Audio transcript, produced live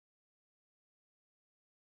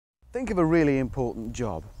Think of a really important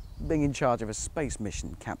job, being in charge of a space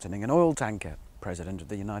mission, captaining an oil tanker, President of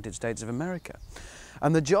the United States of America.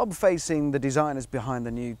 And the job facing the designers behind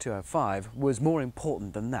the new 205 was more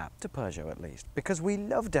important than that, to Peugeot at least, because we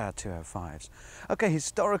loved our 205s. Okay,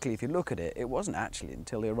 historically, if you look at it, it wasn't actually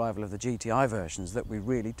until the arrival of the GTI versions that we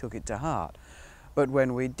really took it to heart. But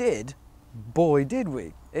when we did, boy did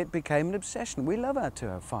we. It became an obsession. We love our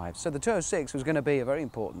 205. So the 206 was going to be a very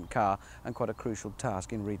important car and quite a crucial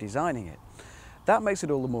task in redesigning it. That makes it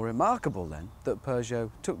all the more remarkable then that Peugeot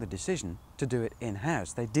took the decision to do it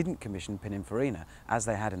in-house. They didn't commission Pininfarina as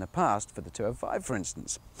they had in the past for the 205, for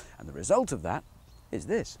instance. And the result of that is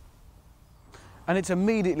this. And it's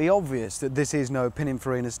immediately obvious that this is no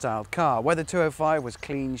Pininfarina-styled car. Where the 205 was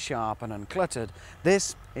clean, sharp and uncluttered,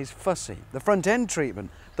 this is fussy. The front-end treatment,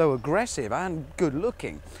 though aggressive and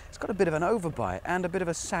good-looking, it's got a bit of an overbite and a bit of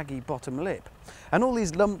a saggy bottom lip. And all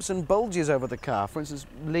these lumps and bulges over the car, for instance,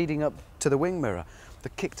 leading up to the wing mirror, the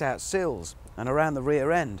kicked-out sills and around the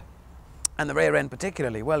rear end. And the rear end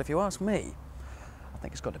particularly, well, if you ask me, I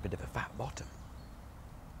think it's got a bit of a fat bottom.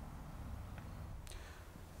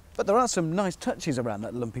 But there are some nice touches around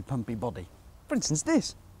that lumpy, pumpy body. For instance,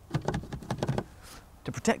 this,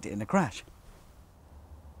 to protect it in a crash.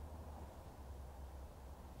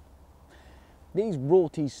 These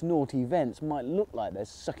rorty, snorty vents might look like they're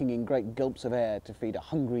sucking in great gulps of air to feed a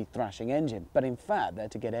hungry, thrashing engine, but in fact they're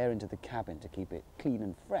to get air into the cabin to keep it clean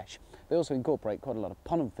and fresh. They also incorporate quite a lot of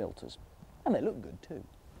Ponham filters, and they look good too.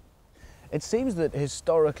 It seems that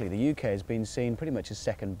historically the UK has been seen pretty much as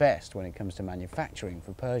second best when it comes to manufacturing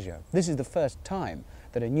for Peugeot. This is the first time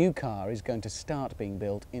that a new car is going to start being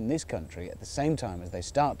built in this country at the same time as they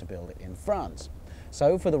start to build it in France.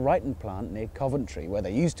 So for the Wrighton plant near Coventry, where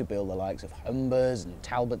they used to build the likes of Humbers and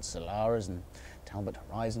Talbot Solaras and Talbot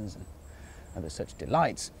Horizons and other such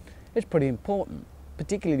delights, it's pretty important,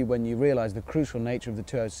 particularly when you realise the crucial nature of the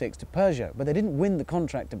 206 to Peugeot. But they didn't win the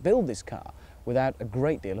contract to build this car without a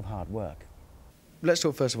great deal of hard work. Let's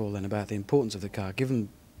talk first of all then about the importance of the car. Given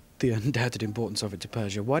the undoubted importance of it to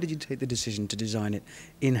Peugeot, why did you take the decision to design it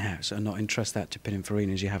in-house and not entrust that to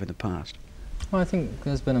Pininfarina as you have in the past? Well, I think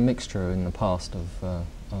there's been a mixture in the past of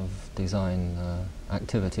design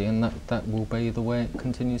activity, and that will be the way it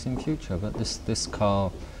continues in future. But this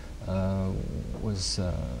car was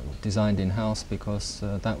designed in-house because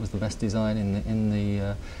that was the best design in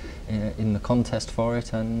the contest for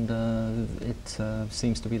it, and it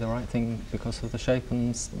seems to be the right thing because of the shape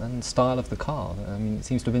and style of the car. I mean, it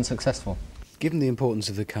seems to have been successful. Given the importance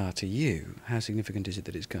of the car to you, how significant is it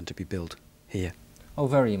that it's going to be built here? Oh,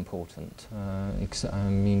 very important. I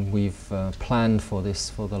mean, we've planned for this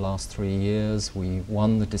for the last 3 years. We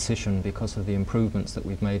won the decision because of the improvements that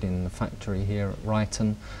we've made in the factory here at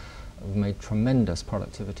Wrighton. We've made tremendous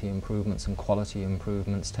productivity improvements and quality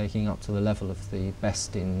improvements, taking up to the level of the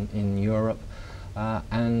best in Europe.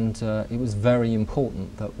 And it was very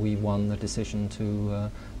important that we won the decision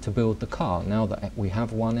to build the car. Now that we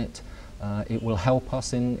have won it, it will help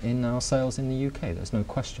us in our sales in the UK. There's no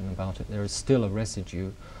question about it. There is still a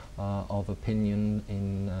residue of opinion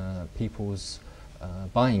in people's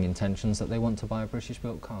buying intentions that they want to buy a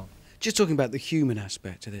British-built car. Just talking about the human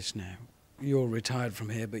aspect of this now. You're retired from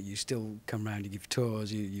here, but you still come round, you give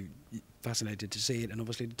tours, you're fascinated to see it and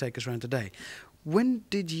obviously to take us around today. When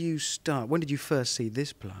did you first see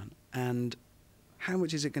this plant, and how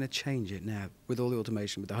much is it going to change it now with all the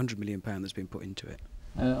automation, with the £100 million that's been put into it?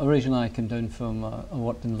 Originally I came down from, I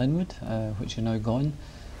worked in Linwood, which is now gone.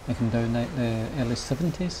 I came down in the early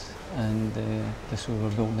 70s, and this we were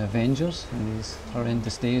building the Avengers in these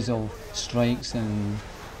horrendous days of strikes and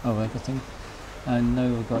of everything. And now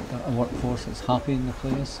we've got a workforce that's happy in the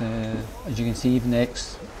place. As you can see, even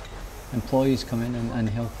ex-employees come in and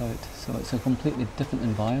help out. So it's a completely different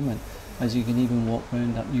environment, as you can even walk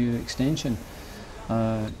around that new extension.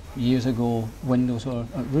 Years ago, windows were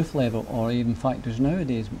at roof level, or even factories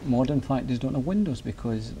nowadays. Modern factories don't have windows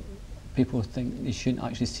because people think they shouldn't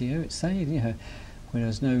actually see outside. You know?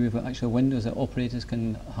 Whereas now we've got actual windows that operators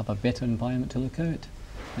can have a better environment to look out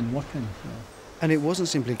and work in. Yeah. And it wasn't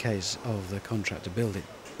simply a case of the contract to build it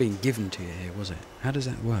being given to you here, was it? How does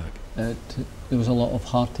that work? There was a lot of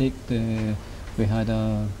heartache. We had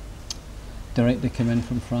a director come in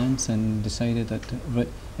from France and decided that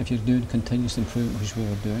if you're doing continuous improvement, which we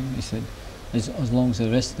were doing, he said, as long as the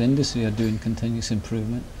rest of the industry are doing continuous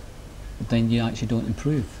improvement, then you actually don't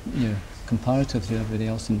improve. You're comparative to everybody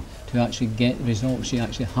else, and to actually get results you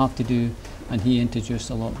actually have to do. And he introduced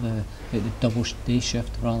a lot of the double day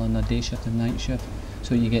shift rather than a day shift and night shift,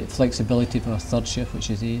 so you get flexibility for a third shift, which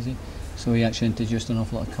is easy. So he actually introduced an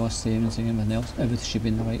awful lot of cost savings and everything else. Everything should be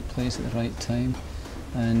in the right place at the right time.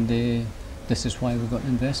 and this is why we've got an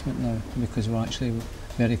investment now, because we're actually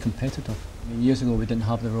very competitive. Years ago we didn't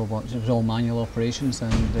have the robots, it was all manual operations,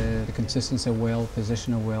 and the consistency of well,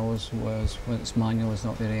 position of wells was, when it's manual, is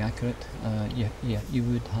not very accurate. You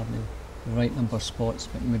would have the right number of spots,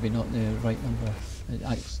 but maybe not the right number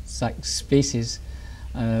of exact spaces,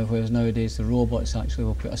 whereas nowadays the robots actually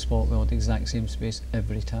will put a spot well at the exact same space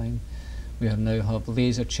every time. We now have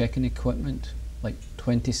laser checking equipment, like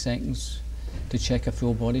 20 seconds to check a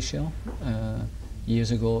full body shell. Years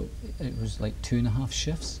ago it was like 2.5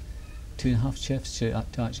 shifts. 2.5 shifts to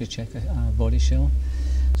actually check a body shell.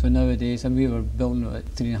 So nowadays, and we were building it at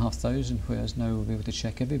 3,500, whereas now we'll be able to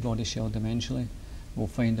check every body shell dimensionally. We'll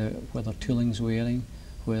find out whether tooling's wearing,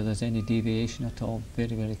 whether there's any deviation at all,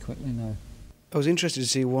 very, very quickly now. I was interested to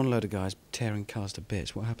see one load of guys tearing cars to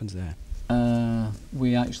bits. What happens there?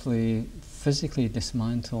 We actually physically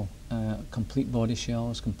dismantle complete body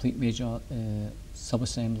shells, complete major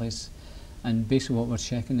sub-assemblies. And basically what we're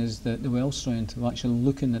checking is the weld strength. We're actually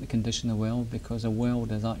looking at the condition of the weld, because a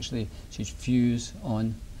weld is actually should fuse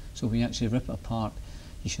on. So when you actually rip it apart,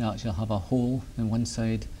 you should actually have a hole on one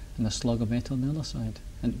side and a slug of metal on the other side.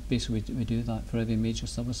 And basically we do that for every major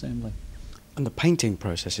sub-assembly. And the painting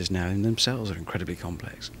processes now in themselves are incredibly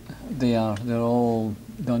complex. They are. They're all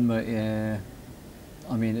done by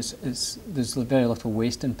I mean, there's very little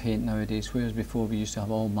waste in paint nowadays, whereas before we used to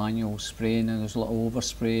have all manual spraying and there's a lot of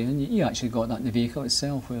overspray, and you actually got that in the vehicle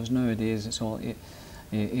itself, whereas nowadays it's all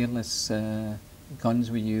airless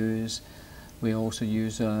guns we use. We also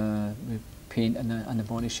use we paint in the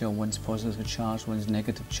body shell, one's positive charge, one's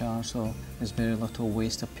negative charge, so there's very little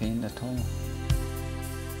waste of paint at all.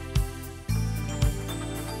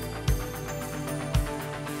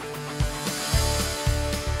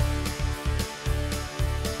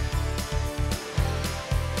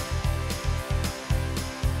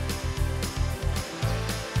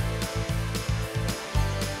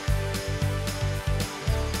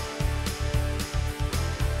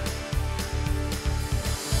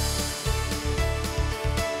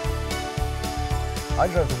 I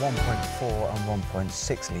drove the 1.4 and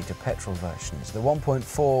 1.6 litre petrol versions. The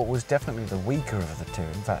 1.4 was definitely the weaker of the two.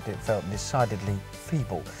 In fact, it felt decidedly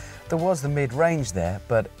feeble. There was the mid-range there,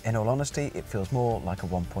 but in all honesty, it feels more like a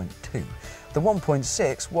 1.2. The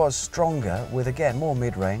 1.6 was stronger with, again, more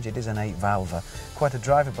mid-range. It is an 8-valver, quite a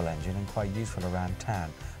drivable engine and quite useful around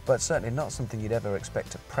town, but certainly not something you'd ever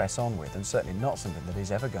expect to press on with, and certainly not something that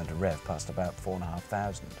is ever going to rev past about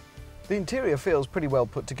 4,500. The interior feels pretty well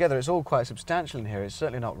put together. It's all quite substantial in here. It's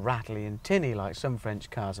certainly not rattly and tinny like some French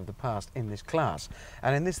cars of the past in this class.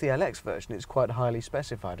 And in this, the LX version, it's quite highly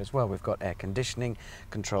specified as well. We've got air conditioning,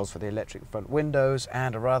 controls for the electric front windows,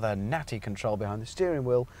 and a rather natty control behind the steering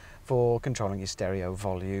wheel for controlling your stereo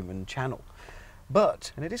volume and channel.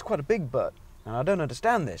 But, and it is quite a big but, and I don't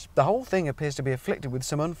understand this, the whole thing appears to be afflicted with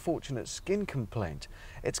some unfortunate skin complaint.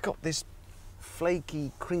 It's got this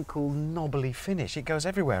flaky, crinkled, knobbly finish. It goes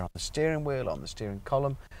everywhere, on the steering wheel, on the steering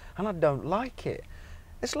column, and I don't like it.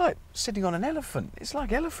 It's like sitting on an elephant. It's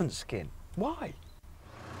like elephant skin. Why?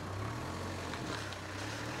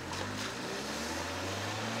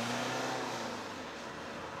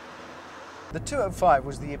 The 205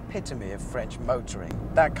 was the epitome of French motoring.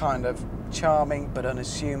 That kind of charming but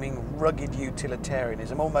unassuming, rugged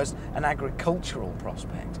utilitarianism, almost an agricultural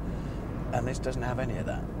prospect. And this doesn't have any of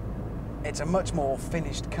that. It's a much more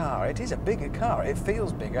finished car. It is a bigger car. It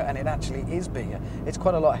feels bigger, and it actually is bigger. It's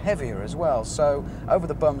quite a lot heavier as well, so over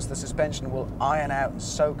the bumps the suspension will iron out and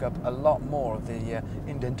soak up a lot more of the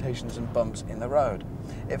indentations and bumps in the road.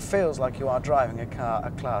 It feels like you are driving a car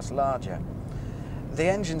a class larger. The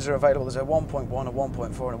engines are available. There's a 1.1, a 1.4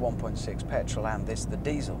 and a 1.6 petrol, and this, the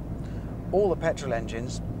diesel. All the petrol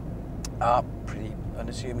engines are pretty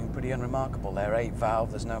unassuming, pretty unremarkable. They're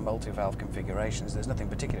 8-valve, there's no multi-valve configurations, there's nothing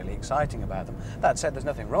particularly exciting about them. That said, there's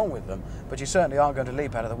nothing wrong with them, but you certainly aren't going to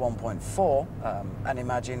leap out of the 1.4 and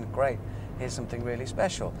imagine, great, here's something really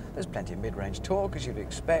special. There's plenty of mid-range torque, as you'd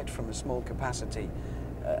expect from a small capacity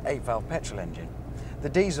 8-valve petrol engine. The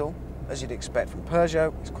diesel, as you'd expect from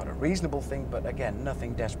Peugeot, is quite a reasonable thing, but again,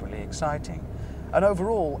 nothing desperately exciting. And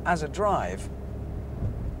overall, as a drive,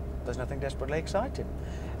 there's nothing desperately exciting.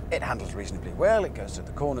 It handles reasonably well, it goes through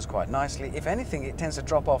the corners quite nicely. If anything, it tends to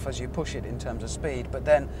drop off as you push it in terms of speed, but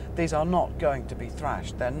then these are not going to be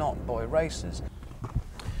thrashed. They're not boy racers.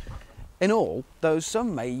 In all, though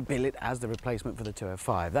some may bill it as the replacement for the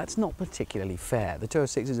 205, that's not particularly fair. The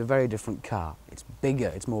 206 is a very different car. It's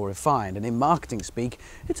bigger, it's more refined, and in marketing speak,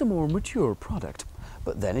 it's a more mature product.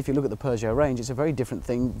 But then if you look at the Peugeot range, it's a very different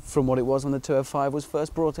thing from what it was when the 205 was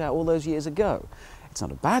first brought out all those years ago. It's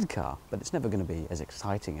not a bad car, but it's never going to be as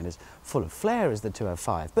exciting and as full of flair as the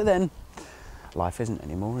 205. But then, life isn't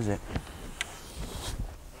anymore, is it?